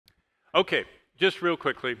Okay, just real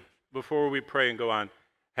quickly, before we pray and go on,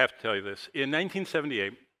 I have to tell you this. In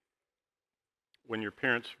 1978, when your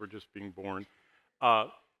parents were just being born, uh,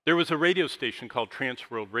 there was a radio station called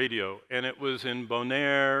Transworld Radio, and it was in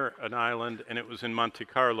Bonaire, an island, and it was in Monte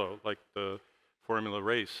Carlo, like the Formula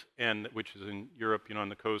race, and which is in Europe, on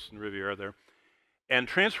the coast and Riviera there. And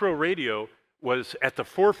Transworld Radio was at the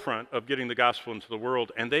forefront of getting the gospel into the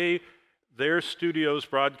world, and their studios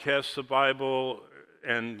broadcast the Bible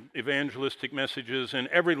and evangelistic messages in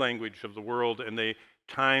every language of the world, and they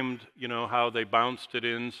timed, how they bounced it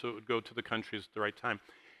in so it would go to the countries at the right time.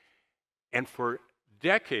 And for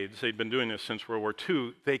decades, they'd been doing this since World War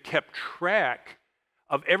II, they kept track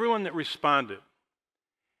of everyone that responded.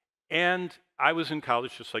 And I was in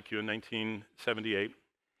college just like you in 1978,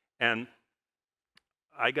 and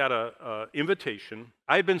I got an invitation.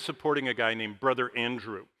 I had been supporting a guy named Brother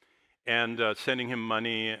Andrew and sending him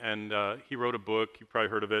money, and he wrote a book. You probably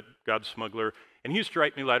heard of it, God's Smuggler. And he used to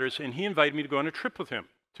write me letters, and he invited me to go on a trip with him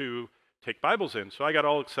to take Bibles in. So I got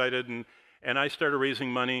all excited, and I started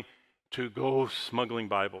raising money to go smuggling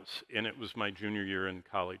Bibles. And it was my junior year in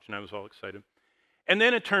college, and I was all excited. And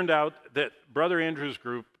then it turned out that Brother Andrew's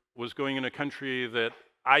group was going in a country that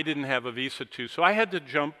I didn't have a visa to, so I had to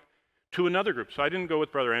jump to another group. So I didn't go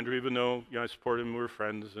with Brother Andrew, even though I supported him, we were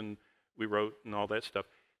friends, and we wrote and all that stuff.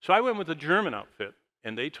 So I went with a German outfit,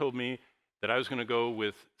 and they told me that I was going to go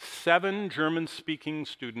with 7 German-speaking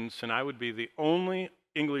students, and I would be the only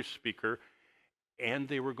English speaker, and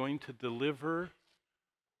they were going to deliver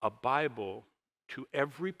a Bible to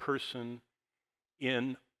every person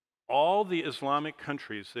in all the Islamic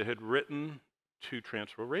countries that had written to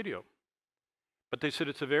Transworld Radio. But they said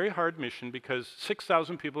it's a very hard mission because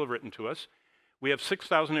 6,000 people have written to us. We have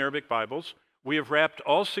 6,000 Arabic Bibles. We have wrapped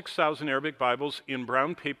all 6,000 Arabic Bibles in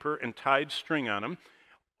brown paper and tied string on them.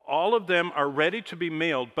 All of them are ready to be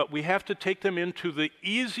mailed, but we have to take them into the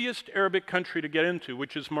easiest Arabic country to get into,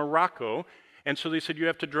 which is Morocco. And so they said you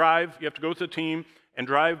have to go with the team and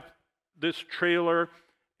drive this trailer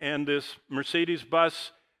and this Mercedes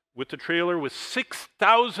bus with the trailer with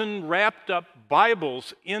 6,000 wrapped up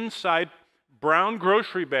Bibles inside brown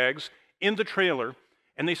grocery bags in the trailer.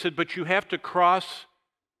 And they said, but you have to cross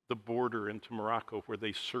the border into Morocco where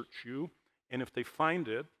they search you, and if they find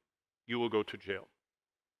it, you will go to jail.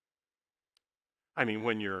 I mean,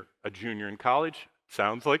 when you're a junior in college,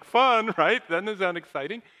 sounds like fun, right? Doesn't it sound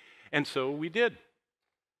exciting? And so we did.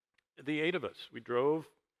 The 8 of us, we drove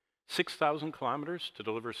 6,000 kilometers to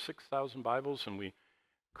deliver 6,000 Bibles, and we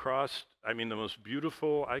crossed, the most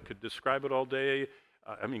beautiful, I could describe it all day,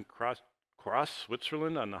 cross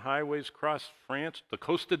Switzerland on the highways, cross France, the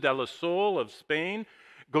Costa del Sol of Spain,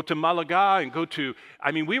 go to Malaga,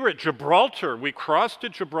 and we were at Gibraltar. We crossed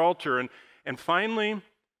at Gibraltar, and finally,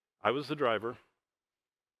 I was the driver.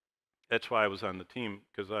 That's why I was on the team,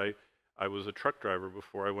 because I was a truck driver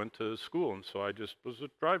before I went to school, and so I just was a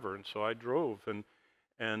driver, and so I drove, and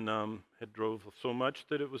had drove so much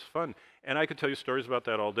that it was fun. And I could tell you stories about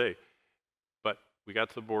that all day, but we got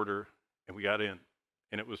to the border, and we got in,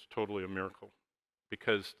 and it was totally a miracle,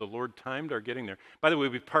 because the Lord timed our getting there. By the way,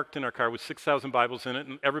 we parked in our car with 6,000 Bibles in it,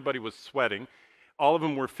 and everybody was sweating. All of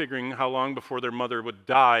them were figuring how long before their mother would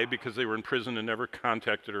die because they were in prison and never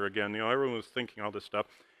contacted her again. Everyone was thinking all this stuff.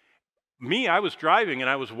 Me, I was driving, and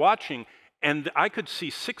I was watching, and I could see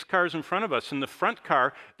 6 cars in front of us. In the front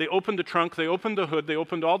car, they opened the trunk, they opened the hood, they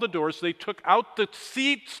opened all the doors, they took out the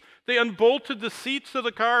seats, they unbolted the seats of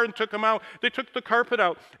the car and took them out. They took the carpet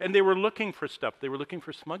out, and they were looking for stuff. They were looking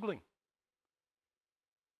for smuggling.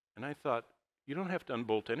 And I thought, you don't have to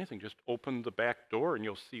unbolt anything. Just open the back door and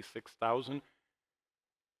you'll see 6,000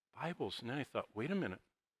 Bibles. And then I thought, wait a minute.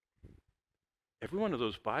 Every one of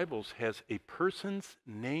those Bibles has a person's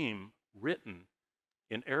name written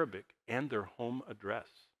in Arabic and their home address.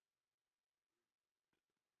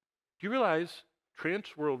 Do you realize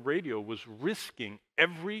Transworld Radio was risking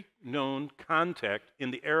every known contact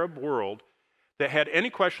in the Arab world that had any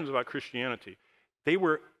questions about Christianity? They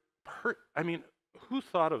were who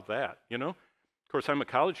thought of that, Of course, I'm a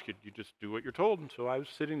college kid. You just do what you're told. And so I was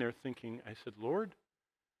sitting there thinking, I said, Lord,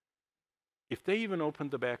 if they even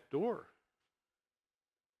opened the back door,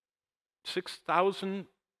 6,000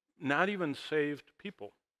 not even saved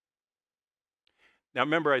people. Now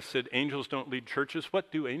remember I said angels don't lead churches.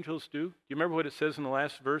 What do angels do? Do you remember what it says in the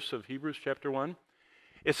last verse of Hebrews chapter 1?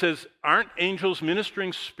 It says, aren't angels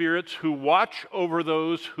ministering spirits who watch over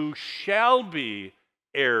those who shall be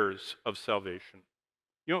heirs of salvation?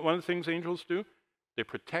 You know what one of the things angels do? They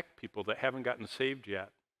protect people that haven't gotten saved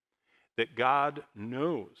yet, that God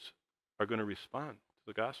knows are going to respond to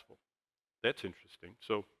the gospel. That's interesting.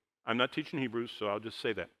 So I'm not teaching Hebrews, so I'll just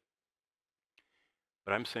say that.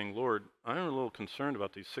 But I'm saying, Lord, I'm a little concerned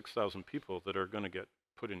about these 6,000 people that are going to get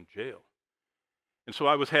put in jail. And so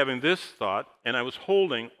I was having this thought, and I was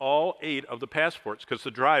holding all 8 of the passports because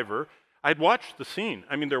the driver, I'd watched the scene.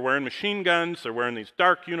 I mean, they're wearing machine guns, they're wearing these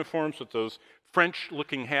dark uniforms with those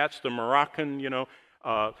French-looking hats, the Moroccan,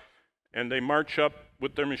 and they march up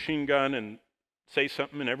with their machine gun and say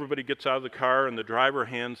something, and everybody gets out of the car, and the driver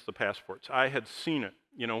hands the passports. I had seen it.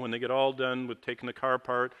 When they get all done with taking the car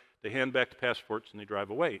apart, they hand back the passports, and they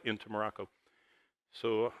drive away into Morocco.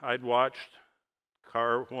 So I'd watched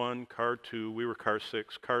car 1, car 2, we were car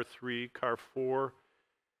 6, car 3, car 4.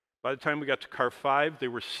 By the time we got to car 5, they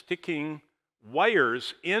were sticking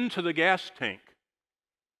wires into the gas tank,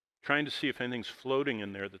 trying to see if anything's floating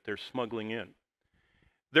in there that they're smuggling in.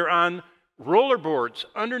 They're on rollerboards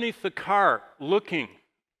underneath the car, looking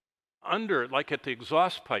under, like at the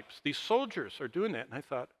exhaust pipes. These soldiers are doing that. And I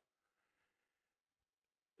thought,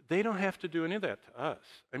 they don't have to do any of that to us.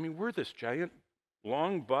 I mean, we're this giant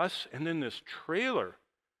long bus and then this trailer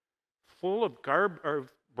full of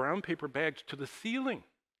brown paper bags to the ceiling.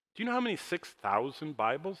 Do you know how many 6,000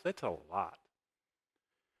 Bibles? That's a lot.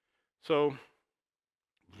 So,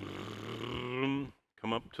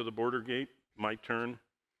 come up to the border gate, my turn,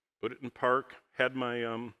 put it in park, had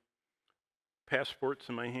my passports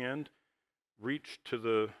in my hand, reached to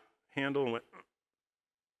the handle and went,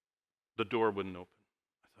 the door wouldn't open.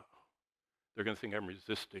 I thought, oh, they're going to think I'm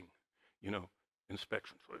resisting,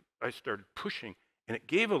 inspection. So I started pushing, and it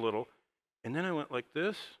gave a little, and then I went like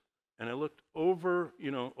this, and I looked over,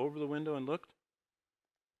 over the window and looked.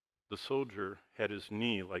 The soldier had his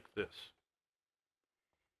knee like this.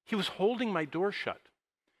 He was holding my door shut.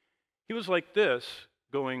 He was like this,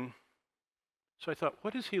 going, so I thought,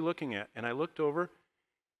 what is he looking at? And I looked over,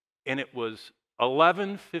 and it was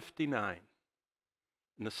 11:59.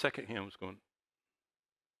 And the second hand was going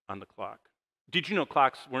on the clock. Did you know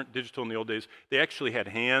clocks weren't digital in the old days? They actually had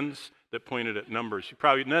hands that pointed at numbers.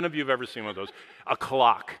 None of you have ever seen one of those. A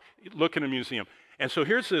clock. Look in a museum. And so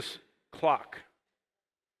here's this clock.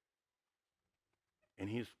 And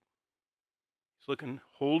he's looking,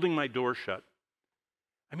 holding my door shut.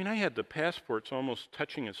 I mean, I had the passports almost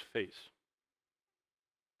touching his face.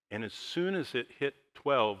 And as soon as it hit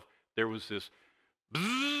 12, there was this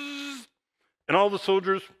bzzz, and all the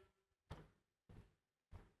soldiers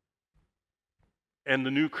and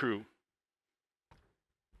the new crew.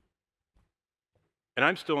 And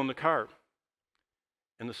I'm still in the car.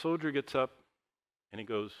 And the soldier gets up and he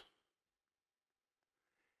goes,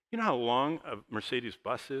 you know how long a Mercedes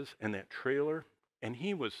bus is and that trailer? And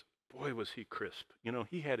he was, boy, was he crisp.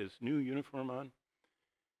 He had his new uniform on.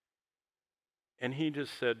 And he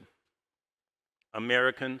just said,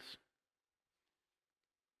 Americans,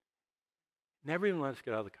 never even let us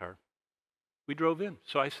get out of the car. We drove in.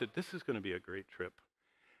 So I said, this is going to be a great trip.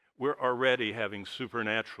 We're already having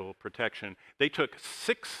supernatural protection. They took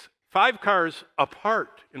 5 cars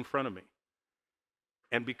apart in front of me.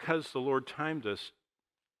 And because the Lord timed us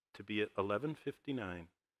to be at 11:59.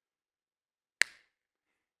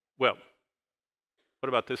 Well, what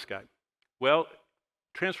about this guy? Well,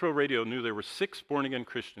 Transworld Radio knew there were 6 born-again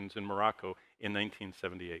Christians in Morocco in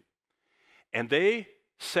 1978. And they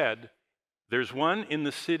said, there's one in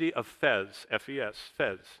the city of Fez, F-E-S,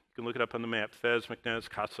 Fez. You can look it up on the map. Fez, Meknes,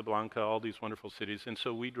 Casablanca, all these wonderful cities. And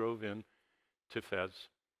so we drove in to Fez.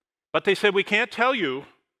 But they said, we can't tell you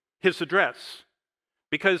his address,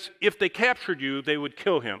 because if they captured you, they would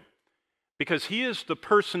kill him. Because he is the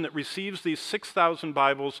person that receives these 6,000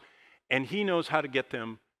 Bibles, and he knows how to get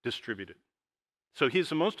them distributed. So he's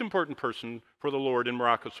the most important person for the Lord in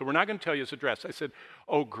Morocco. So we're not going to tell you his address. I said,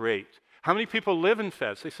 oh, great. How many people live in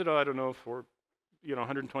Fez? They said, oh, I don't know,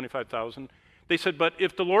 125,000. They said, but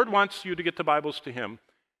if the Lord wants you to get the Bibles to him,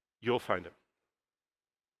 you'll find him.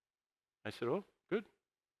 I said, oh, good.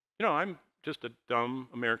 I'm just a dumb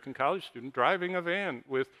American college student driving a van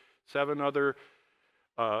with 7 other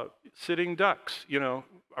sitting ducks,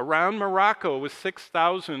 around Morocco with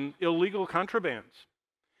 6,000 illegal contrabands.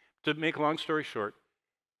 To make a long story short,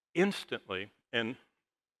 instantly, and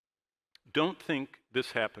don't think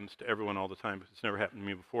this happens to everyone all the time, because it's never happened to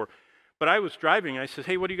me before, but I was driving, I said,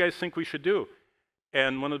 hey, what do you guys think we should do?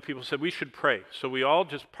 And one of the people said, we should pray. So we all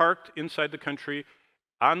just parked inside the country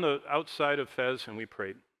on the outside of Fez, and we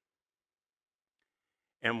prayed.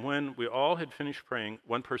 And when we all had finished praying,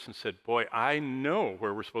 one person said, boy, I know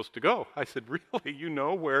where we're supposed to go. I said, really? You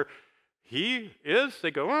know where he is?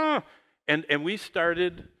 They go, ah. And we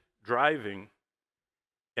started driving,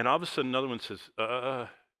 and all of a sudden another one says,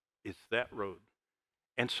 it's that road.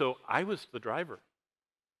 And so I was the driver.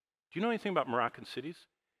 Do you know anything about Moroccan cities?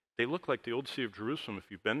 They look like the old city of Jerusalem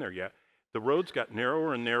if you've been there yet. the roads got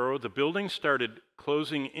narrower and narrower. The buildings started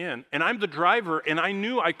closing in. And I'm the driver, and I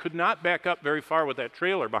knew I could not back up very far with that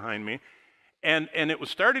trailer behind me. And it was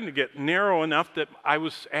starting to get narrow enough that I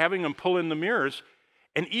was having them pull in the mirrors.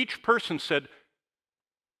 And each person said,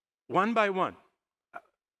 one by one,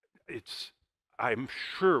 I'm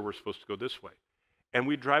sure we're supposed to go this way. And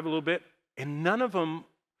we drive a little bit, and none of them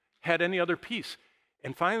had any other piece.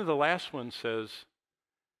 And finally, the last one says,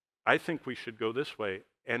 I think we should go this way.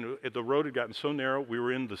 And the road had gotten so narrow, we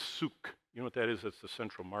were in the souk. You know what that is? That's the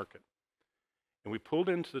central market. And we pulled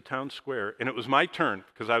into the town square, and it was my turn,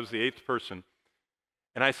 because I was the 8th person.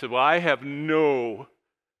 And I said, well, I have no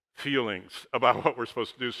feelings about what we're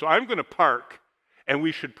supposed to do, so I'm going to park, and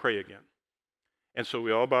we should pray again. And so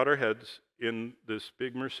we all bowed our heads in this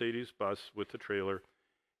big Mercedes bus with the trailer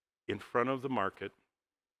in front of the market.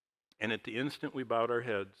 And at the instant we bowed our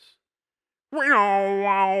heads, you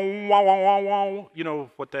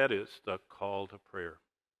know what that is, the call to prayer.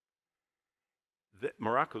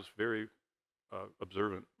 Morocco's very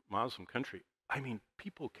observant Muslim country. I mean,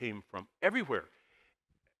 people came from everywhere.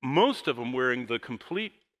 Most of them wearing the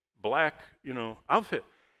complete black, outfit.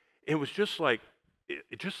 It was just like,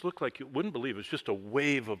 it just looked like you wouldn't believe. It was just a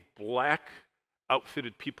wave of black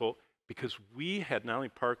outfitted people, because we had not only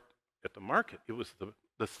parked at the market, it was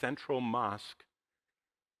the central mosque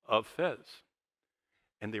of Fez.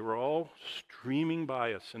 And they were all streaming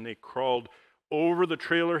by us, and they crawled over the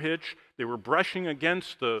trailer hitch. They were brushing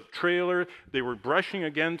against the trailer. They were brushing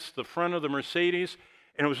against the front of the Mercedes.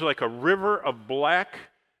 And it was like a river of black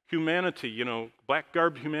humanity,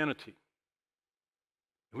 black-garbed humanity.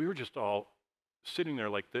 And we were just all sitting there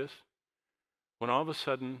like this, when all of a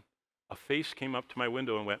sudden, a face came up to my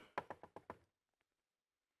window and went,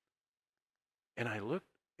 and I looked,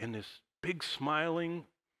 and this big smiling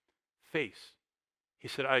face, he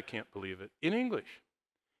said, I can't believe it, in English.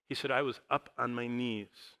 He said, I was up on my knees.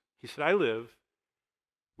 He said,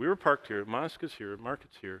 we were parked here, mosque is here,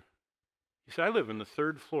 market's here. He said, I live in the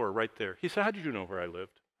 3rd floor right there. He said, how did you know where I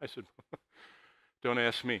lived? I said, don't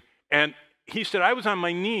ask me. And he said, I was on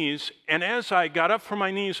my knees, and as I got up from my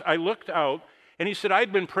knees, I looked out, and he said,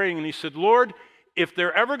 I'd been praying, and he said, Lord, if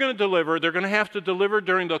they're ever going to deliver, they're going to have to deliver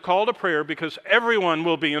during the call to prayer, because everyone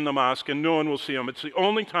will be in the mosque and no one will see them. It's the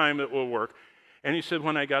only time it will work. And he said,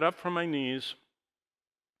 when I got up from my knees,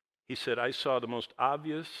 he said, I saw the most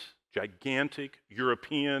obvious, gigantic,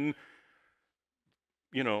 European,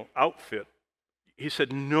 outfit. He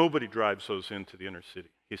said, nobody drives those into the inner city.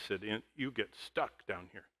 He said, you get stuck down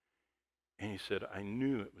here. And he said, I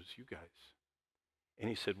knew it was you guys. And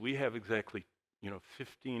he said, we have exactly,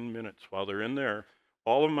 15 minutes while they're in there,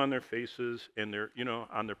 all of them on their faces and they're,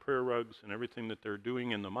 on their prayer rugs and everything that they're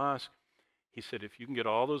doing in the mosque. He said, if you can get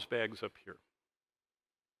all those bags up here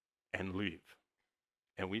and leave.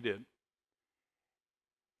 And we did.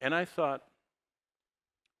 And I thought,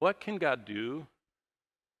 what can God do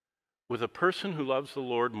with a person who loves the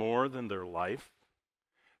Lord more than their life?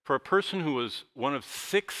 For a person who was one of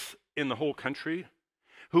 6 in the whole country,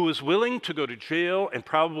 who was willing to go to jail and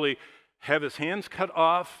probably have his hands cut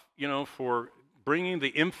off, for bringing the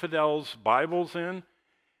infidels' Bibles in.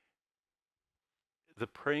 The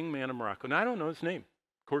praying man of Morocco. Now, I don't know his name.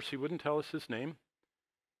 Of course, he wouldn't tell us his name.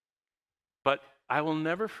 But I will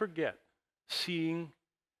never forget seeing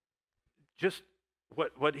just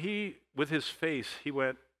what he, with his face, he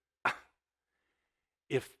went,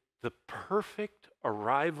 if the perfect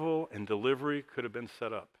arrival and delivery could have been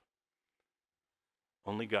set up,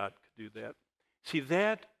 only God could do that. See,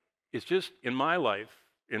 that is just, in my life,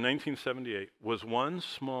 in 1978, was one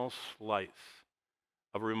small slice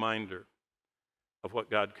of a reminder of what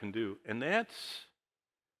God can do. And that's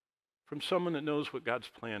from someone that knows what God's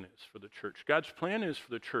plan is for the church. God's plan is for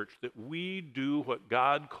the church that we do what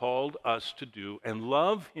God called us to do and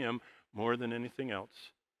love Him more than anything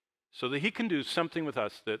else, so that He can do something with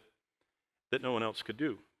us that no one else could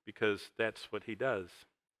do, because that's what He does.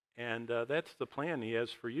 And that's the plan He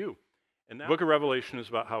has for you. And the book of Revelation is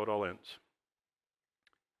about how it all ends.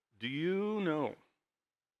 Do you know,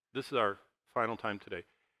 this is our final time today,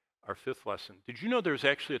 our 5th lesson. Did you know there's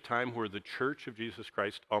actually a time where the Church of Jesus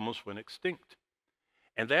Christ almost went extinct?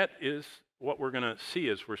 And that is what we're going to see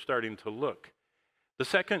as we're starting to look. The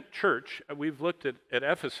second church, we've looked at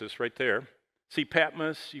Ephesus right there. See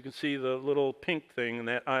Patmos, you can see the little pink thing, and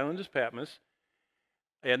that island is Patmos.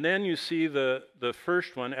 And then you see the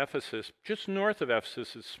first one, Ephesus. Just north of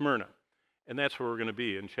Ephesus is Smyrna. And that's where we're going to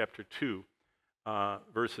be in chapter 2,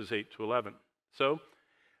 verses 8 to 11. So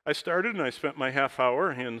I started and I spent my half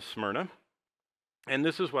hour in Smyrna. And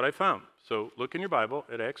this is what I found. So look in your Bible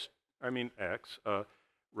at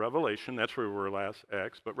Revelation, that's where we were last,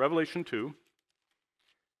 Acts, but Revelation 2,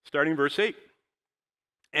 starting verse 8.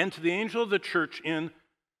 And to the angel of the church in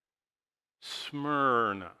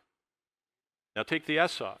Smyrna. Now take the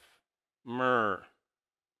S off. Myrrh.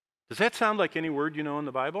 Does that sound like any word you know in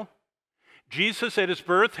the Bible? Jesus at his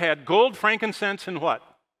birth had gold, frankincense, and what?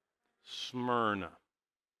 Smyrna.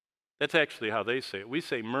 That's actually how they say it. We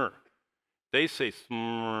say myrrh. They say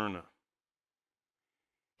Smyrna.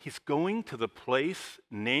 He's going to the place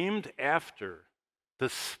named after the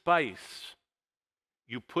spice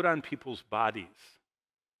you put on people's bodies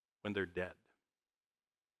when they're dead.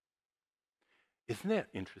 Isn't that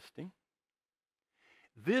interesting?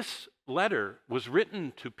 This letter was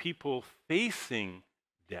written to people facing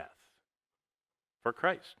death for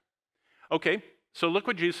Christ. Okay, so look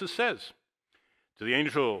what Jesus says. To the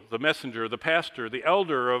angel, the messenger, the pastor, the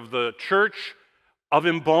elder of the church of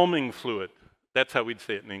embalming fluid. That's how we'd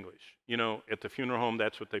say it in English. You know, at the funeral home,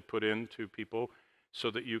 that's what they put into people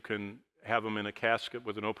so that you can have them in a casket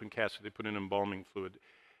with an open casket. They put in embalming fluid.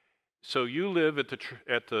 So you live at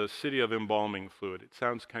the city of embalming fluid. It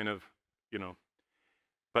sounds kind of, you know.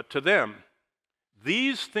 But to them,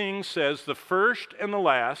 these things says the first and the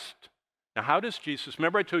last. Now, how does Jesus,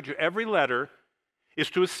 remember I told you every letter is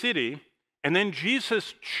to a city, and then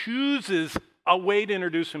Jesus chooses a way to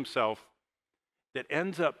introduce himself that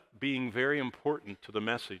ends up being very important to the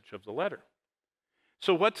message of the letter.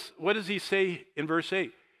 So what does he say in verse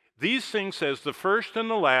 8? These things says the first and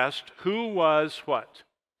the last, who was what?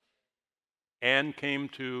 And came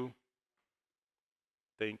to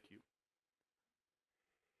thank you.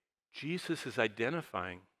 Jesus is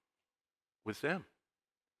identifying with them.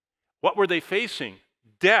 What were they facing?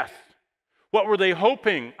 Death. What were they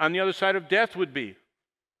hoping on the other side of death would be?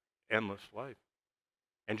 Endless life.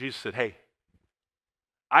 And Jesus said, hey,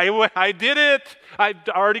 I did it. I've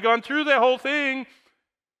already gone through that whole thing.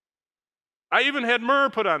 I even had myrrh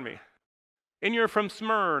put on me. And you're from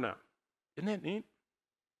Smyrna. Isn't that neat?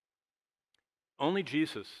 Only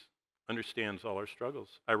Jesus understands all our struggles,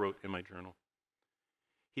 I wrote in my journal.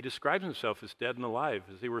 He describes himself as dead and alive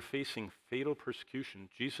as they were facing fatal persecution.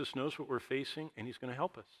 Jesus knows what we're facing, and he's going to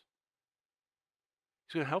help us.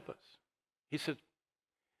 He's going to help us. He said,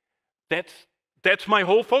 that's my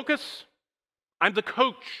whole focus. I'm the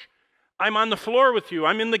coach. I'm on the floor with you.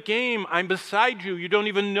 I'm in the game. I'm beside you. You don't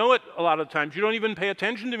even know it a lot of times. You don't even pay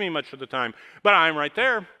attention to me much of the time. But I'm right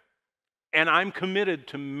there. And I'm committed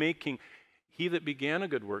to making, he that began a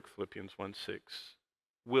good work, Philippians 1:6,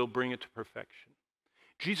 will bring it to perfection.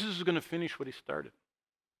 Jesus is going to finish what he started.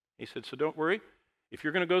 He said, so don't worry. If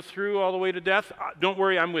you're going to go through all the way to death, don't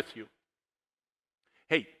worry, I'm with you.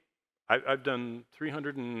 Hey, I've done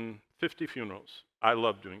 350 funerals. I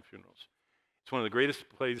love doing funerals. It's one of the greatest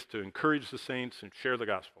places to encourage the saints and share the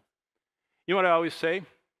gospel. You know what I always say?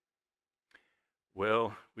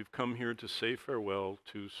 Well, we've come here to say farewell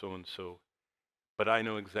to so-and-so, but I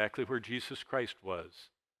know exactly where Jesus Christ was.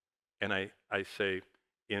 And I say,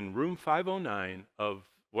 in room 509 of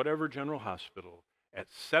whatever general hospital, at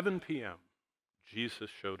 7 p.m., Jesus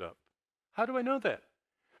showed up. How do I know that?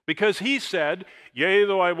 Because he said, yea,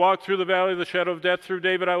 though I walk through the valley of the shadow of death, through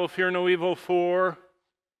David, I will fear no evil, for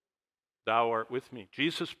thou art with me.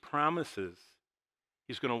 Jesus promises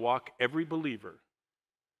he's going to walk every believer.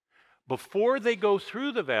 Before they go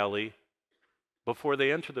through the valley, before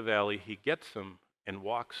they enter the valley, he gets them and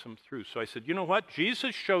walks them through. So I said, you know what?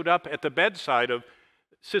 Jesus showed up at the bedside of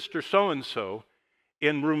Sister so-and-so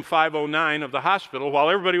in room 509 of the hospital while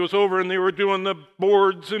everybody was over and they were doing the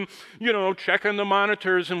boards and, you know, checking the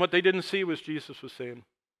monitors, and what they didn't see was Jesus was saying.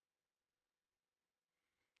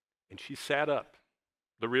 And she sat up,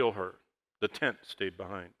 the real her. The tent stayed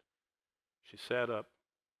behind. She sat up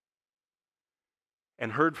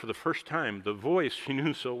and heard for the first time the voice she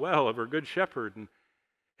knew so well of her good shepherd,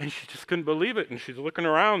 and she just couldn't believe it, and she's looking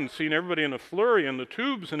around and seeing everybody in a flurry and the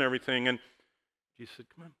tubes and everything, and Jesus said,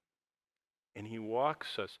 come on. And he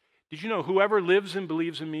walks us. Did you know whoever lives and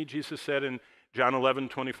believes in me, Jesus said in John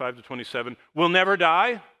 11:25-27, will never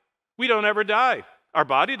die? We don't ever die. Our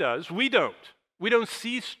body does. We don't. We don't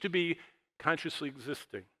cease to be consciously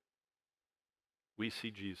existing. We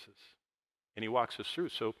see Jesus. And he walks us through.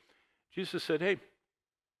 So Jesus said, hey,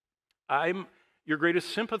 I'm your greatest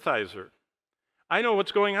sympathizer. I know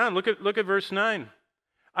what's going on. Look at verse 9.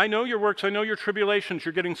 I know your works. I know your tribulations.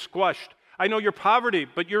 You're getting squashed. I know your poverty,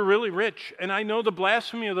 but you're really rich. And I know the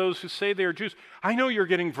blasphemy of those who say they are Jews. I know you're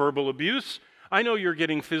getting verbal abuse. I know you're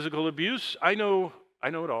getting physical abuse. I know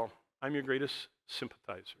it all. I'm your greatest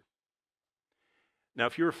sympathizer. Now,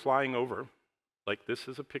 if you were flying over, like this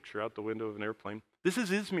is a picture out the window of an airplane. This is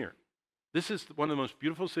Izmir. This is one of the most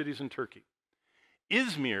beautiful cities in Turkey.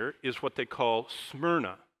 Izmir is what they call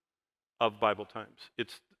Smyrna of Bible times.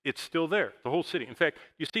 It's still there, the whole city. In fact,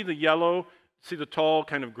 you see the yellow, see the tall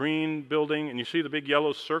kind of green building, and you see the big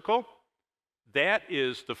yellow circle? That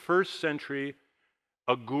is the first century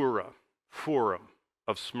agora, forum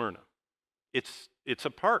of Smyrna. It's a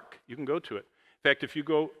park. You can go to it. In fact, if you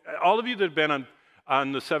go, all of you that have been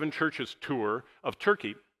on the Seven Churches tour of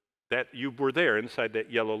Turkey, that you were there inside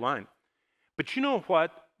that yellow line. But you know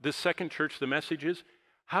what this second church, the message is?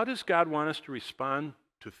 How does God want us to respond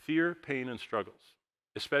to fear, pain, and struggles,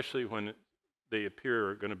 especially when they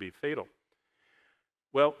appear going to be fatal?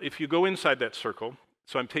 Well, if you go inside that circle,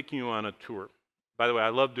 so I'm taking you on a tour. By the way, I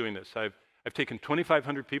love doing this. I've taken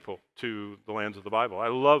 2,500 people to the lands of the Bible. I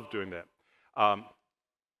love doing that.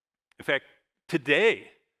 In fact, today,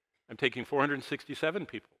 I'm taking 467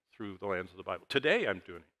 people through the lands of the Bible. Today, I'm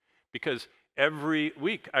doing it because every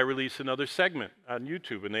week I release another segment on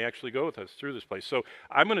YouTube, and they actually go with us through this place. So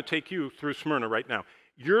I'm going to take you through Smyrna right now.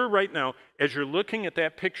 You're right now, as you're looking at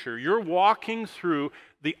that picture, you're walking through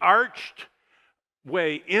the arched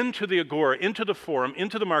way into the agora, into the forum,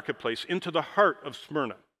 into the marketplace, into the heart of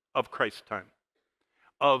Smyrna, of Christ's time,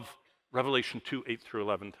 of Revelation 2, 8 through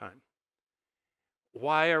 11 time.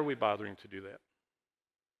 Why are we bothering to do that?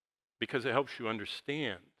 Because it helps you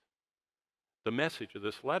understand the message of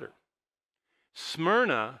this letter.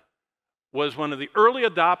 Smyrna was one of the early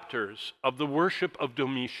adopters of the worship of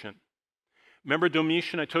Domitian. Remember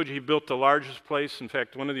Domitian? I told you he built the largest place. In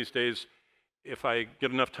fact, one of these days, if I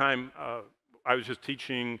get enough time, I was just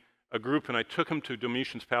teaching a group, and I took them to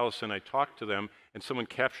Domitian's palace, and I talked to them, and someone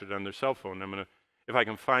captured it on their cell phone. If I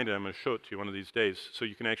can find it, I'm going to show it to you one of these days, so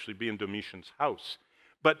you can actually be in Domitian's house.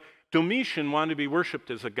 But Domitian wanted to be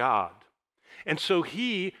worshipped as a god. And so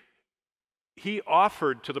he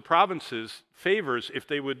offered to the provinces favors if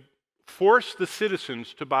they would force the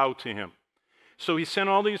citizens to bow to him. So he sent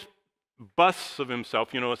all these busts of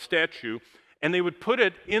himself, a statue, and they would put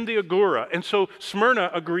it in the agora. And so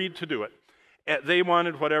Smyrna agreed to do it. They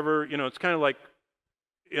wanted whatever, it's kind of like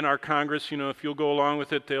in our Congress, if you'll go along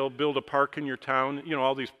with it, they'll build a park in your town,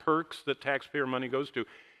 all these perks that taxpayer money goes to.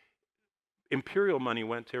 Imperial money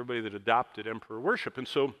went to everybody that adopted emperor worship. And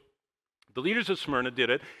so the leaders of Smyrna did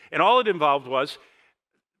it, and all it involved was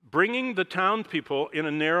bringing the townspeople in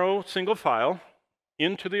a narrow single file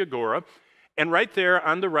into the agora, and right there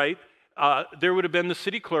on the right, there would have been the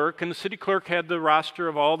city clerk, and the city clerk had the roster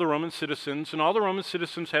of all the Roman citizens, and all the Roman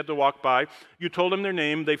citizens had to walk by. You told them their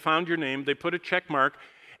name, they found your name, they put a check mark,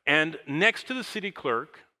 and next to the city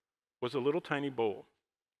clerk was a little tiny bowl.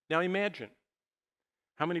 Now imagine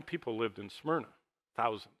how many people lived in Smyrna?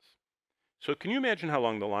 Thousands. So can you imagine how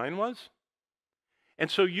long the line was? And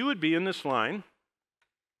so you would be in this line,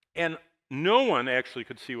 and no one actually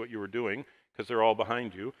could see what you were doing because they're all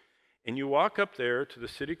behind you. And you walk up there to the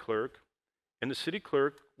city clerk, and the city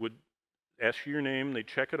clerk would ask you your name, they'd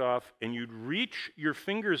check it off, and you'd reach your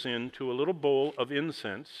fingers into a little bowl of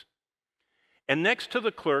incense. And next to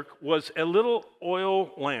the clerk was a little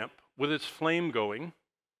oil lamp with its flame going.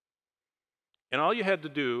 And all you had to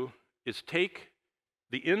do is take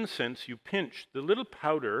the incense, you pinch the little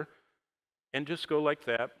powder, and just go like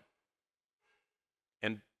that.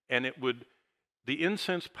 And it would, the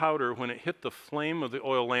incense powder, when it hit the flame of the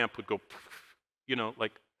oil lamp, would go,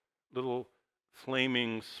 like little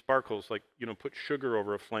flaming sparkles, like, put sugar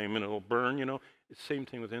over a flame and it'll burn, It's the same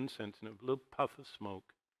thing with incense, and a little puff of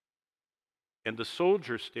smoke. And the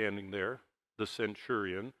soldier standing there, the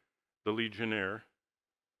centurion, the legionnaire,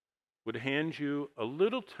 would hand you a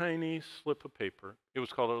little tiny slip of paper. It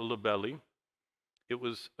was called a libelli. It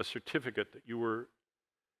was a certificate that you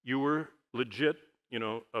were legit,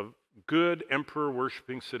 a good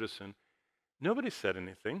emperor-worshiping citizen. Nobody said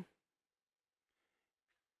anything.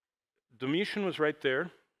 Domitian was right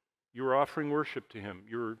there. You were offering worship to him.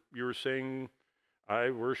 You were saying, I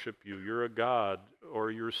worship you, you're a god,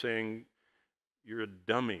 or you were saying, you're a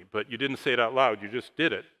dummy. But you didn't say it out loud, you just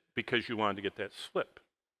did it because you wanted to get that slip.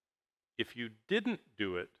 If you didn't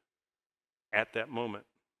do it at that moment,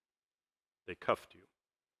 they cuffed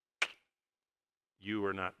you. You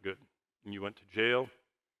were not good. And you went to jail,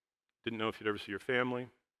 didn't know if you'd ever see your family.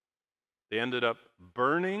 They ended up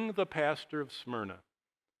burning the pastor of Smyrna,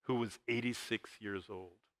 who was 86 years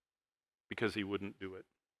old, because he wouldn't do it.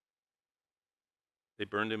 They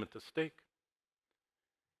burned him at the stake.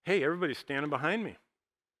 Hey, everybody's standing behind me.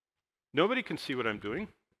 Nobody can see what I'm doing.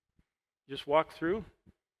 Just walk through,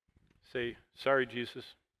 say, sorry, Jesus,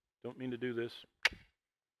 don't mean to do this.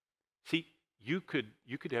 See, you could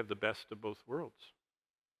have the best of both worlds.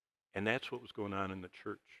 And that's what was going on in the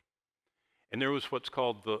church. And there was what's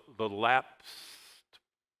called the lapsed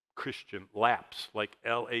Christian, lapse, like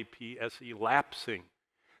L-A-P-S-E, lapsing,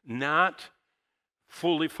 not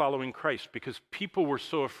fully following Christ, because people were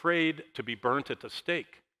so afraid to be burnt at the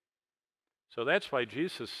stake. So that's why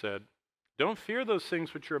Jesus said, don't fear those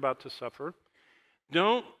things which you're about to suffer.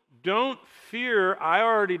 Don't fear, I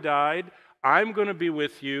already died, I'm going to be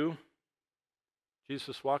with you.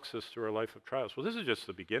 Jesus walks us through our life of trials. Well, this is just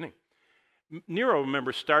the beginning. Nero,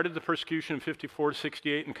 remember, started the persecution in 54 to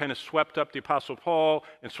 68 and kind of swept up the Apostle Paul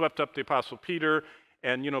and swept up the Apostle Peter.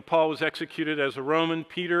 And, Paul was executed as a Roman.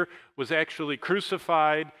 Peter was actually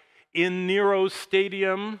crucified in Nero's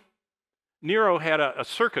stadium. Nero had a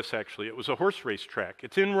circus, actually. It was a horse race track.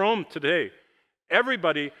 It's in Rome today.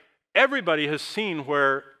 Everybody has seen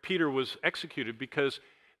where Peter was executed, because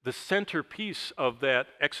the centerpiece of that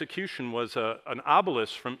execution was an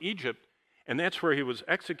obelisk from Egypt, and that's where he was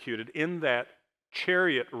executed, in that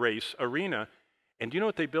chariot race arena. And do you know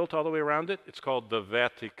what they built all the way around it? It's called the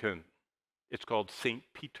Vatican. It's called St.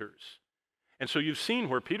 Peter's. And so you've seen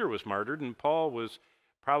where Peter was martyred, and Paul was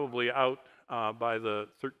probably out by the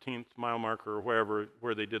 13th mile marker or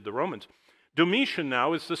where they did the Romans. Domitian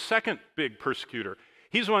now is the second big persecutor.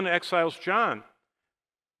 He's the one that exiles John.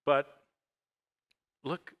 But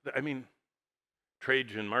look,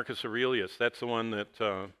 Trajan, Marcus Aurelius, that's the one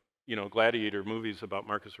that, gladiator movies about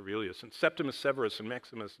Marcus Aurelius, and Septimus Severus and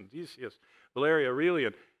Maximus and Decius, Valeria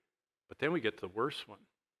Aurelian. But then we get to the worst one.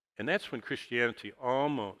 And that's when Christianity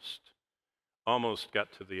almost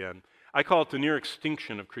got to the end. I call it the near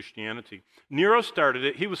extinction of Christianity. Nero started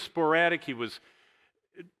it. He was sporadic.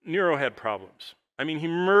 Nero had problems. He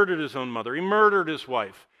murdered his own mother. He murdered his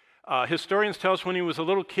wife. Historians tell us when he was a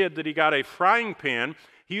little kid that he got a frying pan.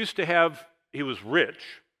 He was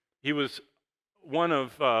rich. He was one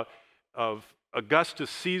of Augustus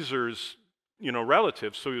Caesar's,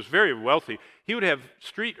 relatives, so he was very wealthy. He would have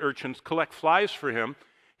street urchins collect flies for him.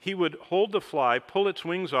 He would hold the fly, pull its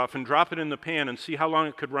wings off, and drop it in the pan and see how long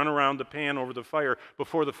it could run around the pan over the fire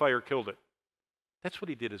before the fire killed it. That's what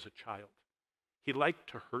he did as a child. He liked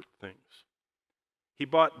to hurt things. He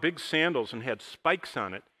bought big sandals and had spikes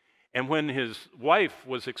on it, and when his wife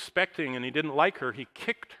was expecting and he didn't like her, he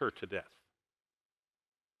kicked her to death.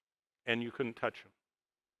 And you couldn't touch him.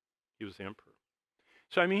 He was the emperor.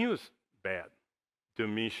 So, he was bad.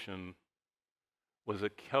 Domitian was a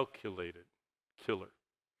calculated killer.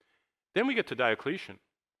 Then we get to Diocletian.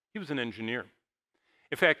 He was an engineer.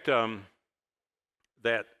 In fact, I've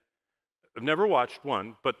never watched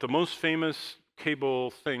one, but the most famous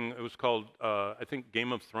cable thing, it was called, I think,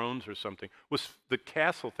 Game of Thrones or something, was the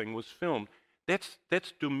castle thing was filmed. That's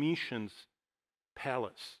Domitian's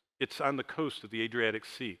palace. It's on the coast of the Adriatic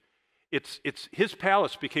Sea. His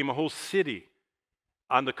palace became a whole city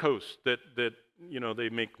on the coast that they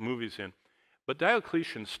make movies in. But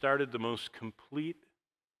Diocletian started the most complete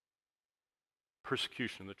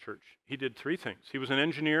persecution of the church. He did three things. He was an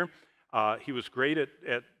engineer. He was great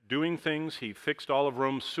at doing things. He fixed all of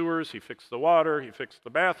Rome's sewers. He fixed the water. He fixed the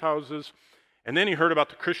bathhouses. And then he heard about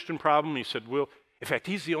the Christian problem. He said, in fact,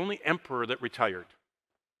 he's the only emperor that retired.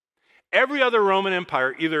 Every other Roman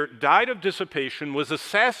empire either died of dissipation, was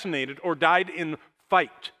assassinated, or died in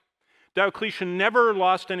fight. Diocletian never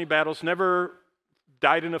lost any battles, never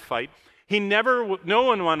died in a fight. No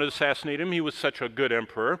one wanted to assassinate him. He was such a good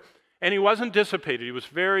emperor. And he wasn't dissipated. He was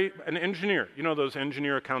an engineer. Those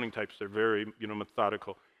engineer accounting types, they're very,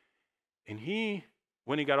 methodical. And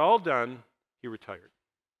when he got all done, he retired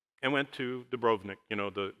and went to Dubrovnik,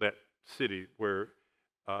 that city where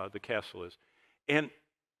the castle is.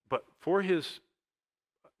 But for his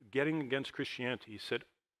getting against Christianity, he said,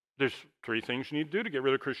 there's three things you need to do to get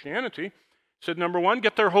rid of Christianity. He said, number one,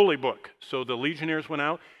 get their holy book. So the legionnaires went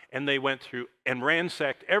out, and they went through and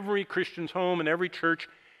ransacked every Christian's home and every church,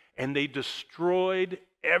 and they destroyed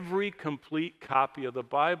every complete copy of the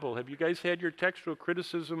Bible. Have you guys had your textual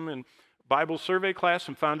criticism and Bible survey class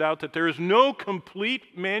and found out that there is no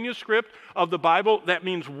complete manuscript of the Bible? That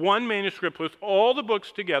means one manuscript with all the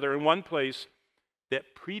books together in one place that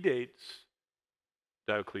predates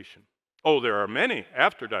Diocletian. Oh, there are many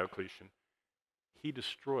after Diocletian. He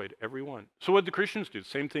destroyed every one. So what did the Christians do?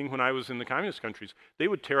 Same thing when I was in the communist countries. They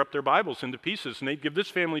would tear up their Bibles into pieces, and they'd give this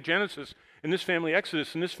family Genesis, and this family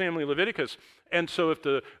Exodus, and this family Leviticus. And so if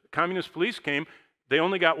the communist police came, they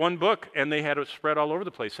only got one book, and they had it spread all over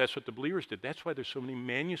the place. That's what the believers did. That's why there's so many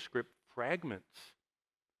manuscript fragments,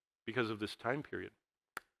 because of this time period.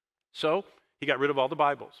 So he got rid of all the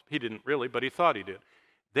Bibles. He didn't really, but he thought he did.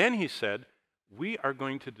 Then he said, we are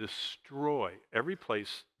going to destroy every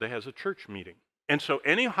place that has a church meeting. And so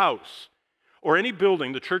any house or any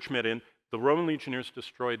building the church met in, the Roman legionnaires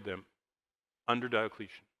destroyed them under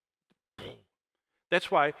Diocletian.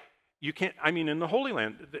 That's why You can't, I mean, in the Holy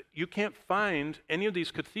Land, you can't find any of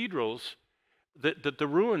these cathedrals that the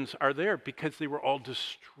ruins are there because they were all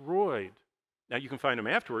destroyed. Now, you can find them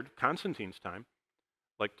afterward, Constantine's time,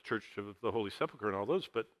 like the Church of the Holy Sepulchre and all those,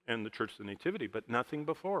 and the Church of the Nativity, but nothing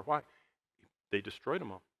before. Why? They destroyed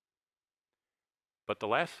them all. But the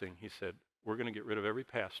last thing, he said, we're going to get rid of every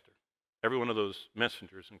pastor, every one of those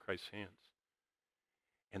messengers in Christ's hands.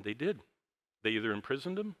 And they did. They either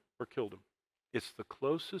imprisoned them or killed them. It's the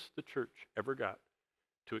closest the church ever got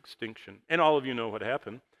to extinction. And all of you know what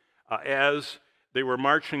happened. As they were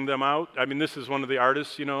marching them out, I mean, this is one of the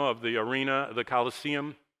artists, of the arena, the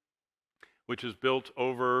Colosseum, which is built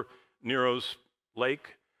over Nero's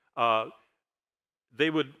lake. They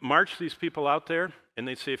would march these people out there, and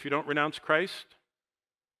they'd say, if you don't renounce Christ,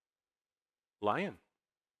 lion,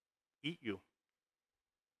 eat you.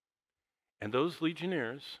 And those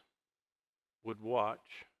legionnaires would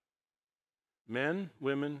watch men,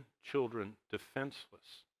 women, children,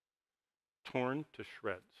 defenseless, torn to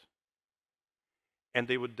shreds. And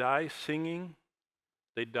they would die singing,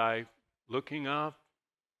 they'd die looking up,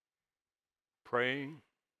 praying,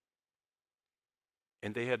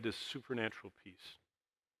 and they had this supernatural peace.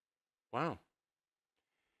 Wow.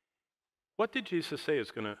 What did Jesus say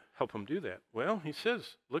is going to help them do that? Well, he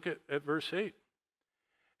says, look at verse 8.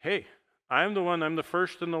 Hey, I'm the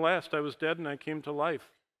first and the last. I was dead and I came to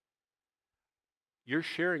life. You're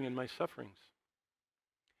sharing in my sufferings.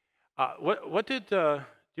 What did, do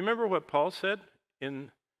you remember what Paul said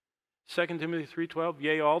in 2 Timothy 3:12?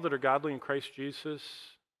 Yea, all that are godly in Christ Jesus.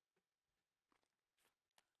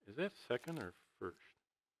 Is that second or first?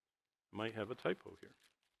 I might have a typo here.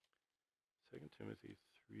 2 Timothy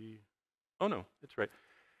 3. Oh no, it's right.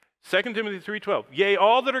 2 Timothy 3:12. Yea,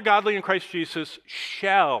 all that are godly in Christ Jesus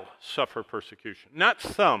shall suffer persecution. Not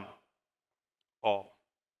some, all.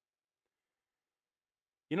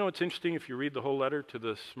 You know what's interesting if you read the whole letter to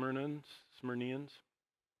the Smyrnians?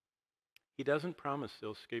 He doesn't promise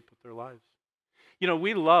they'll escape with their lives.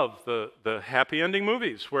 We love the happy ending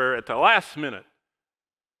movies where at the last minute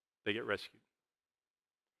they get rescued.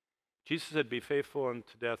 Jesus said, be faithful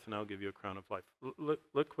unto death and I'll give you a crown of life.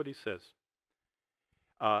 Look what he says.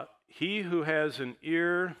 He who has an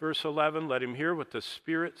ear, verse 11, let him hear what the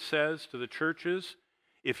Spirit says to the churches.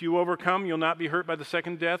 If you overcome, you'll not be hurt by the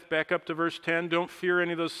second death. Back up to verse 10. Don't fear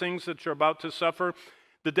any of those things that you're about to suffer.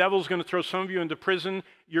 The devil's going to throw some of you into prison.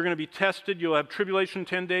 You're going to be tested. You'll have tribulation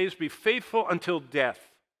 10 days. Be faithful until death.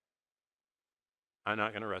 I'm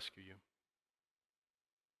not going to rescue you.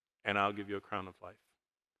 And I'll give you a crown of life.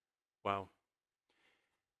 Wow.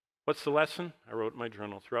 What's the lesson? I wrote in my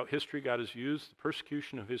journal. Throughout history, God has used the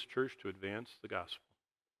persecution of his church to advance the gospel.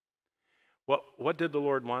 What did the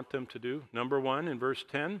Lord want them to do? Number one, in verse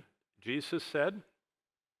 10, Jesus said,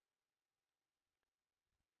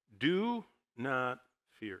 do not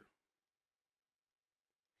fear.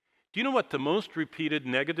 Do you know what the most repeated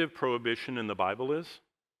negative prohibition in the Bible is?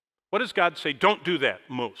 What does God say? Don't do that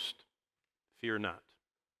most. Fear not.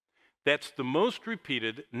 That's the most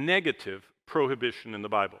repeated negative prohibition in the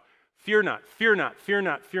Bible. Fear not, fear not, fear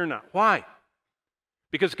not, fear not. Why?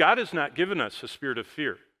 Because God has not given us a spirit of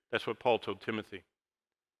fear. That's what Paul told Timothy.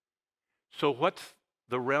 So what's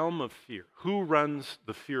the realm of fear? Who runs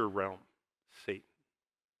the fear realm? Satan.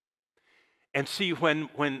 And see, when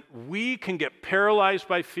we can get paralyzed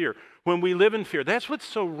by fear, when we live in fear, that's what's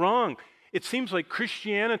so wrong. It seems like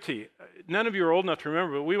Christianity, none of you are old enough to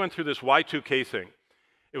remember, but we went through this Y2K thing.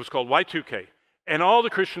 It was called Y2K. And all the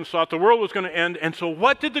Christians thought the world was going to end. And so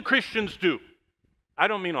what did the Christians do? I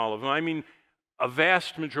don't mean all of them. I mean a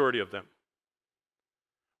vast majority of them.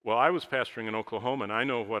 Well, I was pastoring in Oklahoma, and I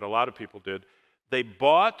know what a lot of people did. They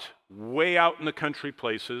bought way out in the country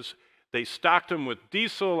places. They stocked them with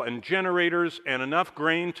diesel and generators and enough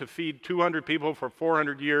grain to feed 200 people for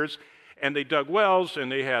 400 years. And they dug wells,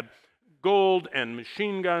 and they had gold and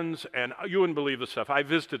machine guns, and you wouldn't believe the stuff. I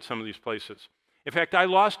visited some of these places. In fact, I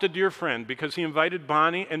lost a dear friend because he invited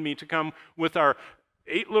Bonnie and me to come with our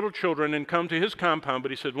 8 little children and come to his compound, but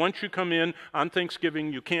he said, once you come in on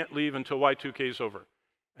Thanksgiving, you can't leave until Y2K is over.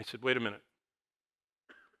 I said, wait a minute.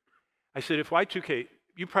 I said, if Y2K,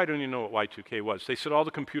 you probably don't even know what Y2K was. They said all the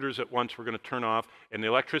computers at once were going to turn off, and the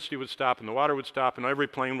electricity would stop, and the water would stop, and every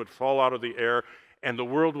plane would fall out of the air, and the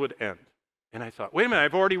world would end. And I thought, wait a minute,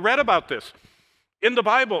 I've already read about this in the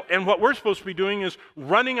Bible, and what we're supposed to be doing is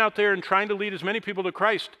running out there and trying to lead as many people to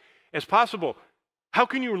Christ as possible. How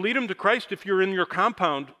can you lead them to Christ if you're in your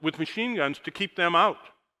compound with machine guns to keep them out?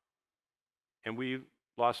 And we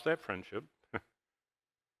lost that friendship.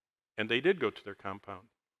 And they did go to their compound.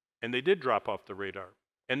 And they did drop off the radar.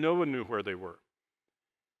 And no one knew where they were.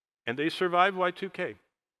 And they survived Y2K.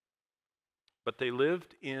 but they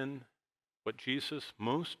lived in what Jesus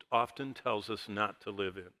most often tells us not to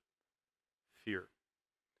live in: fear.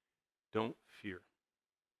 Don't fear.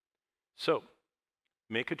 So,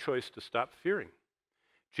 make a choice to stop fearing.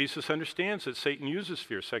 Jesus understands that Satan uses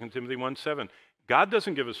fear, 2 Timothy 1:7. God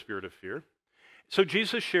doesn't give a spirit of fear. So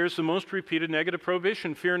Jesus shares the most repeated negative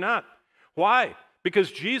prohibition: fear not. Why?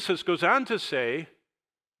 Because Jesus goes on to say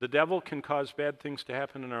the devil can cause bad things to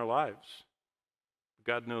happen in our lives.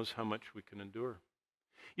 God knows how much we can endure.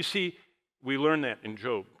 You see, we learn that in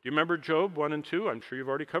Job. Do you remember Job 1 and 2? I'm sure you've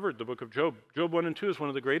already covered the book of Job. Job 1 and 2 is one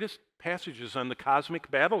of the greatest passages on the cosmic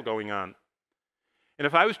battle going on. And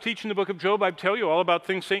if I was teaching the book of Job, I'd tell you all about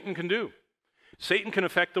things Satan can do. Satan can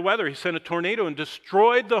affect the weather. He sent a tornado and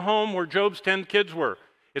destroyed the home where Job's 10 kids were.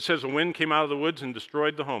 It says a wind came out of the woods and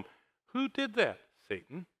destroyed the home. Who did that?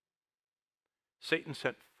 Satan. Satan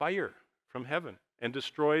sent fire from heaven and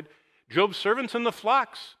destroyed Job's servants and the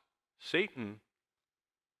flocks. Satan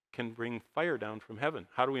can bring fire down from heaven.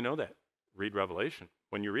 How do we know that? Read Revelation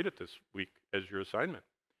when you read it this week as your assignment.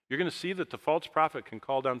 You're going to see that the false prophet can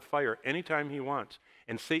call down fire anytime he wants,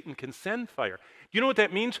 and Satan can send fire. Do you know what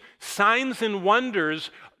that means? Signs and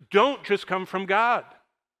wonders don't just come from God.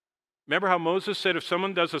 Remember how Moses said if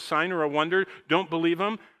someone does a sign or a wonder, don't believe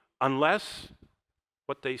them unless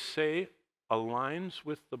what they say aligns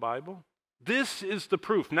with the Bible? This is the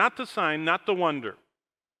proof, not the sign, not the wonder.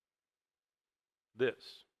 This,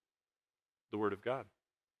 the Word of God.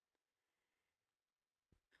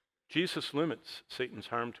 Jesus limits Satan's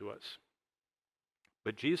harm to us.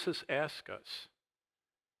 But Jesus asks us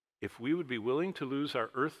if we would be willing to lose our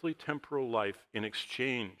earthly temporal life in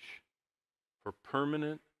exchange for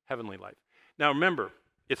permanent heavenly life. Now remember,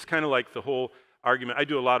 it's kind of like the whole argument. I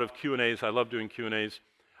do a lot of Q&As. I love doing Q&As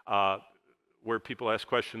where people ask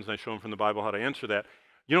questions and I show them from the Bible how to answer that.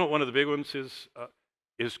 You know what one of the big ones is?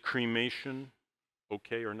 Is cremation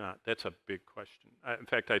okay or not? That's a big question. In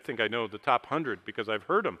fact, I think I know the top 100 because I've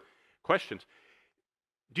heard them. Questions.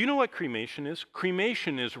 Do you know what cremation is?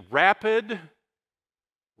 Cremation is rapid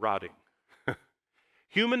rotting.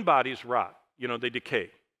 Human bodies rot. You know, they decay.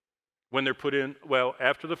 When they're put in, well,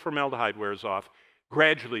 after the formaldehyde wears off,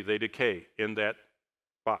 gradually they decay in that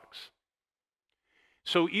box.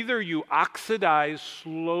 So either you oxidize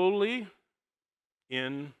slowly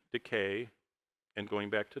in decay and going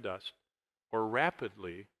back to dust, or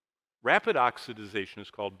rapidly. Rapid oxidization is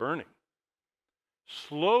called burning.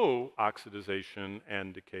 Slow oxidization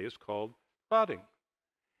and decay is called rotting.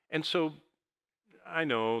 And so I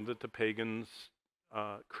know that the pagans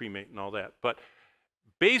cremate and all that, but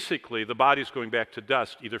basically the body's going back to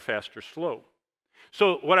dust, either fast or slow.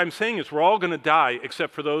 So what I'm saying is we're all going to die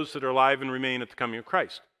except for those that are alive and remain at the coming of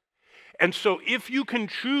Christ. And so if you can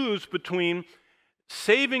choose between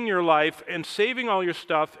saving your life and saving all your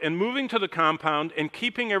stuff and moving to the compound and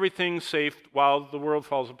keeping everything safe while the world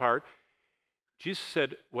falls apart, Jesus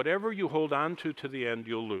said, whatever you hold on to the end,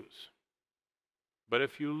 you'll lose. But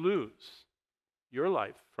if you lose your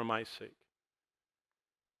life for my sake,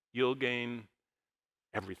 you'll gain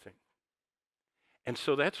everything. And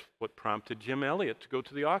so that's what prompted Jim Elliot to go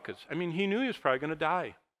to the AUKUS. I mean, he knew he was probably going to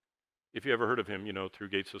die. If you ever heard of him, you know, through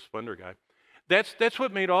Gates of Splendor guy. That's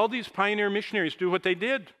what made all these pioneer missionaries do what they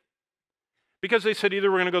did. Because they said either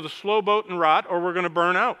we're going to go the slow boat and rot or we're going to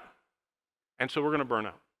burn out. And so we're going to burn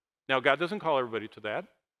out. Now, God doesn't call everybody to that.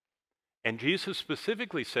 And Jesus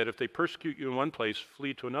specifically said if they persecute you in one place,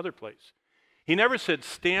 flee to another place. He never said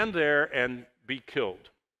stand there and be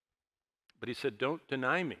killed. But he said don't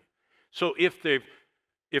deny me. So if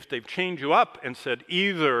they've chained you up and said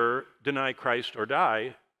either deny Christ or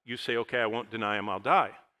die, you say, okay, I won't deny him, I'll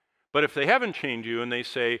die. But if they haven't chained you and they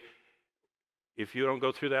say, if you don't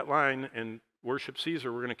go through that line and worship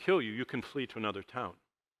Caesar, we're going to kill you, you can flee to another town.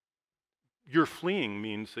 Your fleeing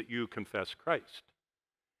means that you confess Christ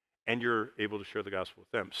and you're able to share the gospel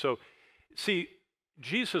with them. So, see,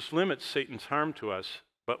 Jesus limits Satan's harm to us,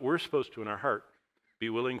 but we're supposed to, in our heart, be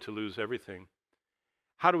willing to lose everything.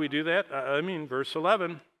 How do we do that? Verse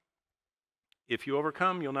 11, if you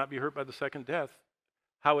overcome, you'll not be hurt by the second death.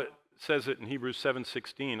 How it says it in Hebrews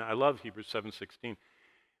 7:16. I love Hebrews 7:16.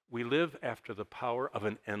 We live after the power of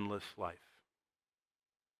an endless life.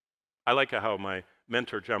 I like how my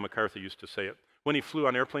mentor, John MacArthur, used to say it. When he flew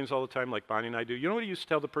on airplanes all the time, like Bonnie and I do, you know what he used to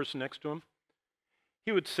tell the person next to him?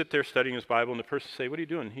 He would sit there studying his Bible, and the person would say, what are you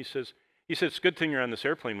doing? He says, it's a good thing you're on this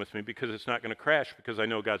airplane with me because it's not going to crash because I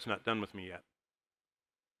know God's not done with me yet.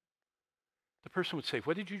 The person would say,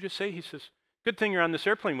 what did you just say? He says, good thing you're on this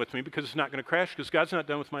airplane with me because it's not going to crash because God's not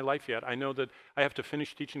done with my life yet. I know that I have to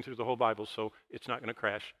finish teaching through the whole Bible, so it's not going to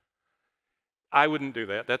crash. I wouldn't do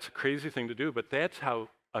that. That's a crazy thing to do, but that's how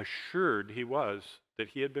assured he was that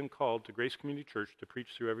he had been called to Grace Community Church to preach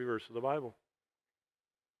through every verse of the Bible.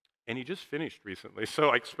 And he just finished recently, so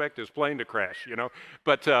I expect his plane to crash, you know.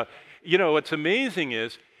 But, what's amazing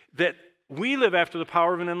is that we live after the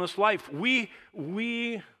power of an endless life. We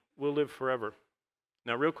will live forever.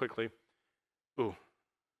 Now, real quickly,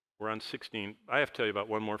 we're on 16. I have to tell you about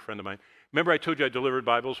one more friend of mine. Remember I told you I delivered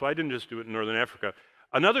Bibles? Well, I didn't just do it in Northern Africa.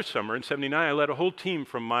 Another summer in 79, I led a whole team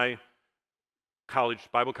from my college,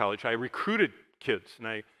 Bible college. I recruited kids,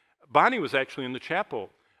 and Bonnie was actually in the chapel,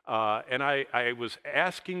 and I was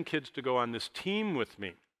asking kids to go on this team with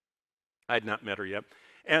me. I had not met her yet,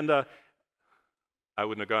 and I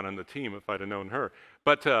wouldn't have gone on the team if I'd have known her.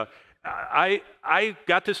 But I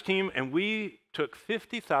got this team, and we took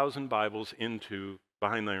 50,000 Bibles into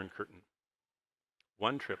Behind the Iron Curtain.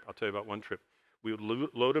 One trip, I'll tell you about one trip. We would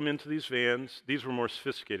load them into these vans. These were more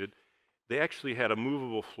sophisticated. They actually had a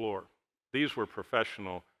movable floor. These were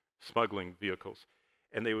professional smuggling vehicles.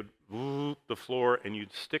 And they would move the floor, and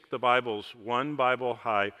you'd stick the Bibles, one Bible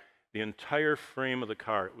high, the entire frame of the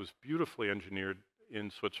car. It was beautifully engineered in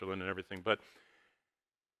Switzerland and everything. But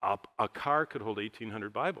a car could hold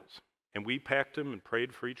 1,800 Bibles. And we packed them and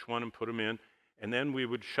prayed for each one and put them in. And then we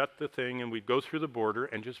would shut the thing, and we'd go through the border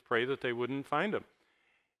and just pray that they wouldn't find them.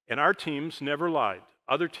 And our teams never lied.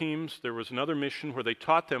 Other teams, there was another mission where they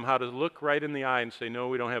taught them how to look right in the eye and say, no,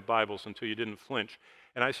 we don't have Bibles, until you didn't flinch.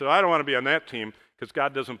 And I said, I don't want to be on that team because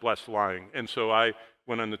God doesn't bless lying. And so I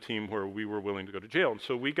went on the team where we were willing to go to jail. And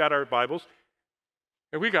so we got our Bibles,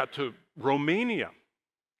 and we got to Romania.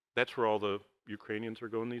 That's where all the Ukrainians are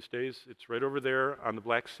going these days. It's right over there on the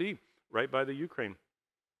Black Sea, right by the Ukraine.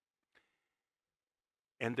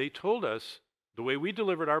 And they told us, the way we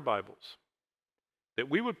delivered our Bibles, that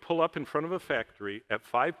we would pull up in front of a factory at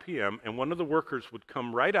 5 p.m. and one of the workers would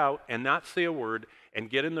come right out and not say a word and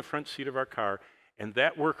get in the front seat of our car. And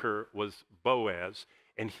that worker was Boaz.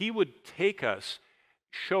 And he would take us,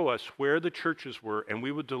 show us where the churches were, and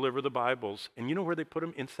we would deliver the Bibles. And you know where they put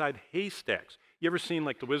them? Inside haystacks. You ever seen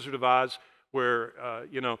like The Wizard of Oz where,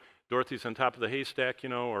 Dorothy's on top of the haystack,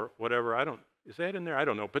 or whatever? Is that in there? I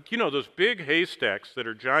don't know. But those big haystacks that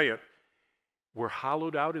are giant were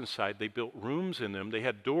hollowed out inside. They built rooms in them. They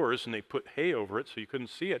had doors, and they put hay over it so you couldn't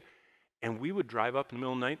see it. And we would drive up in the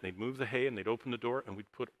middle of the night, and they'd move the hay, and they'd open the door, and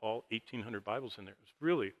we'd put all 1,800 Bibles in there. It was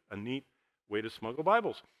really a neat way to smuggle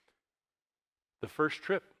Bibles. The first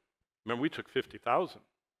trip, remember, we took 50,000.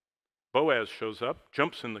 Boaz shows up,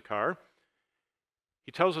 jumps in the car.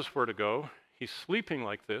 He tells us where to go. He's sleeping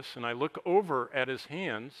like this, and I look over at his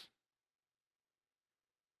hands.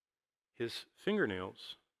 His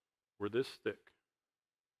fingernails were this thick.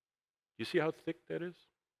 You see how thick that is?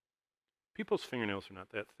 People's fingernails are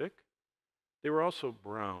not that thick. They were also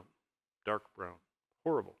brown, dark brown,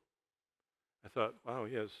 horrible. I thought, wow,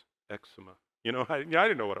 he has eczema. I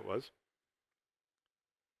didn't know what it was.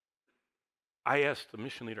 I asked the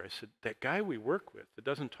mission leader, I said, that guy we work with that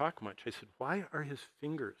doesn't talk much, I said, why are his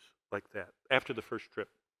fingers like that after the first trip?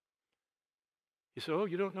 He said, oh,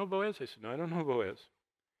 you don't know Boaz? I said, no, I don't know Boaz.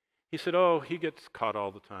 He said, oh, he gets caught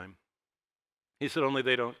all the time. He said, only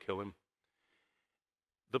they don't kill him.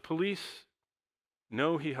 The police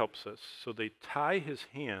know he helps us, so they tie his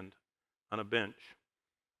hand on a bench,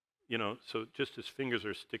 so just his fingers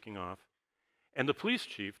are sticking off. And the police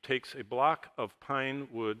chief takes a block of pine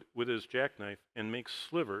wood with his jackknife and makes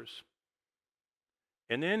slivers.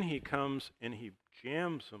 And then he comes and he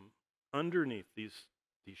jams them underneath these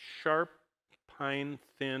sharp, pine,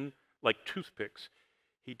 thin, like toothpicks.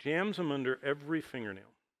 He jams them under every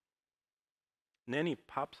fingernail. And then he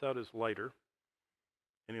pops out his lighter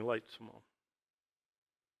and he lights them all.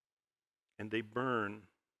 And they burn.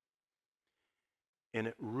 And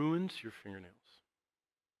it ruins your fingernails.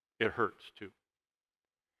 It hurts too.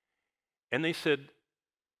 And they said,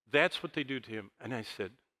 that's what they do to him. And I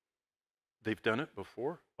said, they've done it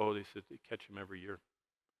before? Oh, they said they catch him every year.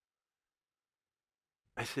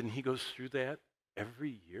 I said, and he goes through that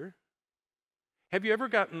every year? Have you ever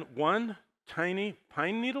gotten one tiny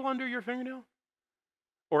pine needle under your fingernail?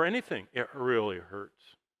 Or anything? It really hurts.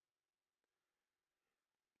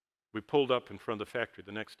 We pulled up in front of the factory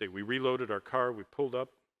the next day. We reloaded our car. We pulled up.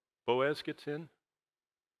 Boaz gets in.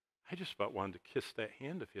 I just about wanted to kiss that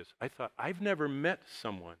hand of his. I thought, I've never met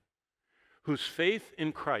someone whose faith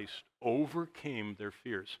in Christ overcame their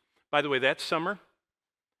fears. By the way, that summer,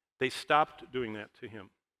 they stopped doing that to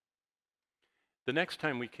him. The next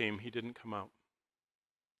time we came, he didn't come out.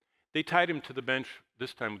 They tied him to the bench,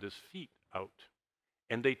 this time with his feet out,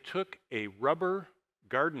 and they took a rubber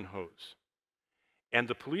garden hose, and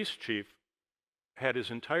the police chief had his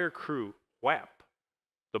entire crew whap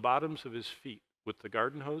the bottoms of his feet with the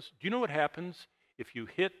garden hose. Do you know what happens if you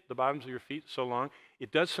hit the bottoms of your feet so long?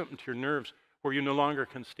 It does something to your nerves where you no longer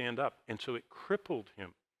can stand up. And so it crippled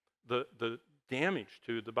him, the damage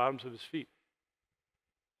to the bottoms of his feet.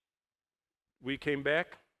 We came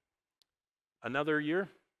back another year.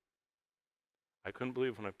 I couldn't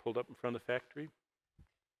believe when I pulled up in front of the factory.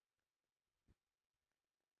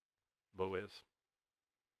 Boaz.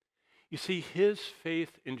 You see, his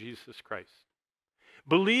faith in Jesus Christ,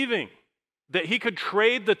 believing that he could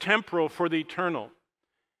trade the temporal for the eternal,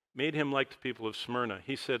 made him like the people of Smyrna.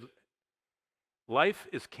 He said, life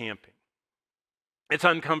is camping. It's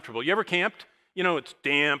uncomfortable. You ever camped? You know, it's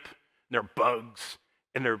damp, and there are bugs,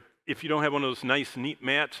 and if you don't have one of those nice, neat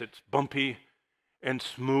mats, it's bumpy and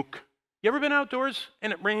smoke. You ever been outdoors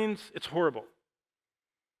and it rains? It's horrible.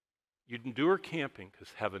 You endure camping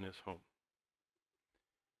because heaven is home.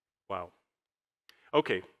 Wow.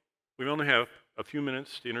 Okay, we only have a few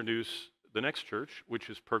minutes to introduce the next church, which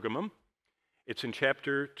is Pergamum. It's in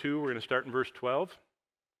chapter 2. We're going to start in verse 12.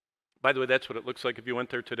 By the way, that's what it looks like if you went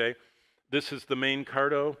there today. This is the main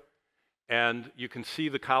cardo, and you can see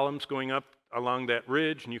the columns going up along that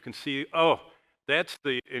ridge, and you can see, that's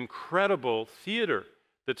the incredible theater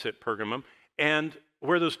that's at Pergamum. And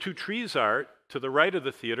where those two trees are, to the right of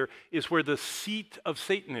the theater, is where the seat of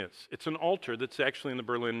Satan is. It's an altar that's actually in the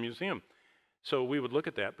Berlin Museum. So we would look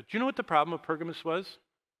at that. But do you know what the problem of Pergamus was?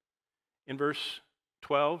 In verse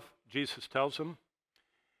 12, Jesus tells them,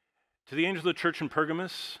 to the angel of the church in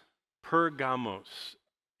Pergamos,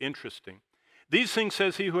 interesting. These things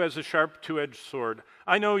says he who has a sharp two-edged sword.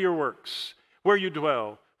 I know your works, where you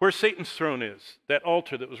dwell, where Satan's throne is, that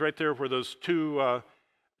altar that was right there where those two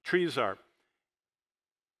trees are.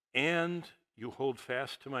 And you hold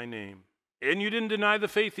fast to my name. And you didn't deny the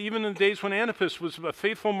faith even in the days when Antipas was a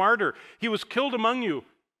faithful martyr. He was killed among you,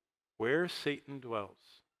 where Satan dwells.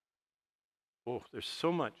 Oh, there's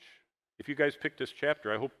so much. If you guys picked this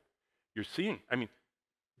chapter, I hope you're seeing. I mean,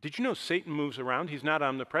 did you know Satan moves around? He's not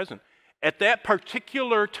omnipresent. At that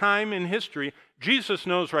particular time in history, Jesus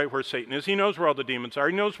knows right where Satan is. He knows where all the demons are.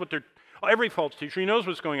 He knows what they're, every false teacher, he knows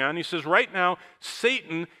what's going on. He says, right now,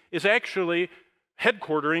 Satan is actually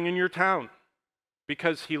headquartering in your town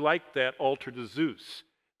because he liked that altar to Zeus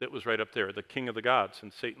that was right up there, the king of the gods.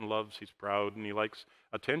 And Satan loves, he's proud, and he likes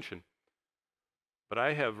attention. But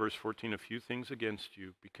I have, verse 14, a few things against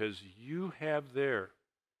you because you have there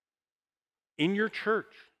in your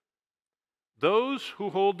church those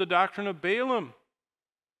who hold the doctrine of Balaam.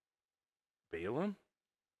 Balaam?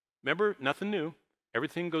 Remember, nothing new.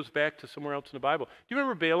 Everything goes back to somewhere else in the Bible. Do you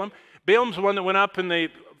remember Balaam? Balaam's the one that went up and they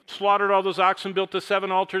slaughtered all those oxen, built the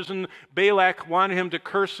 7 altars, and Balak wanted him to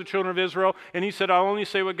curse the children of Israel. And he said, I'll only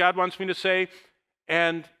say what God wants me to say.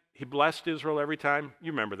 And he blessed Israel every time.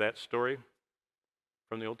 You remember that story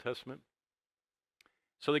from the Old Testament?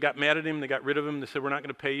 So they got mad at him. They got rid of him. They said, we're not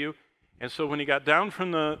going to pay you. And so when he got down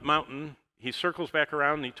from the mountain, he circles back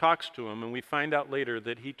around and he talks to him. And we find out later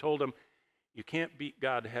that he told him, you can't beat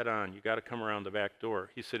God head on. You got to come around the back door.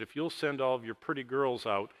 He said, if you'll send all of your pretty girls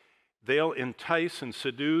out, they'll entice and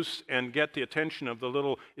seduce and get the attention of the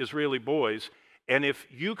little Israeli boys. And if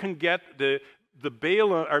you can get the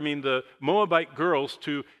Moabite girls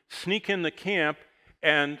to sneak in the camp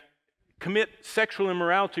and commit sexual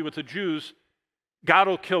immorality with the Jews, God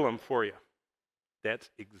will kill them for you. That's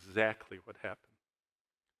exactly what happened.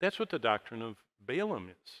 That's what the doctrine of Balaam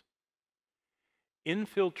is.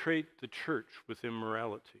 Infiltrate the church with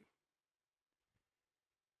immorality.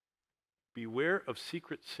 Beware of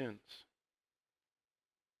secret sins.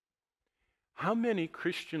 How many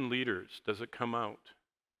Christian leaders does it come out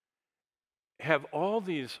have all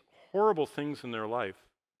these horrible things in their life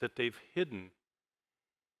that they've hidden,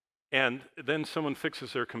 and then someone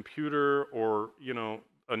fixes their computer or,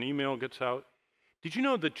 an email gets out? Did you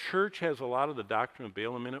know the church has a lot of the doctrine of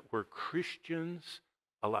Balaam in it where Christians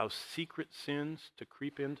allow secret sins to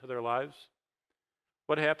creep into their lives?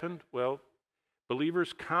 What happened? Well,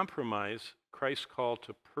 believers compromise Christ's call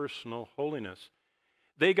to personal holiness.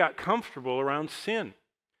 They got comfortable around sin.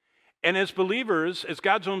 And as believers, as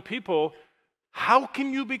God's own people, how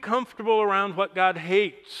can you be comfortable around what God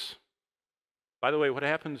hates? By the way, what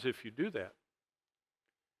happens if you do that?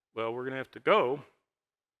 Well, we're going to have to go.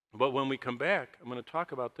 But when we come back, I'm going to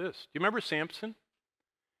talk about this. Do you remember Samson?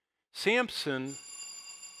 Samson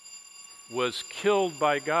was killed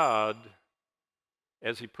by God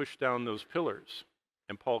as he pushed down those pillars.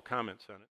 And Paul comments on it.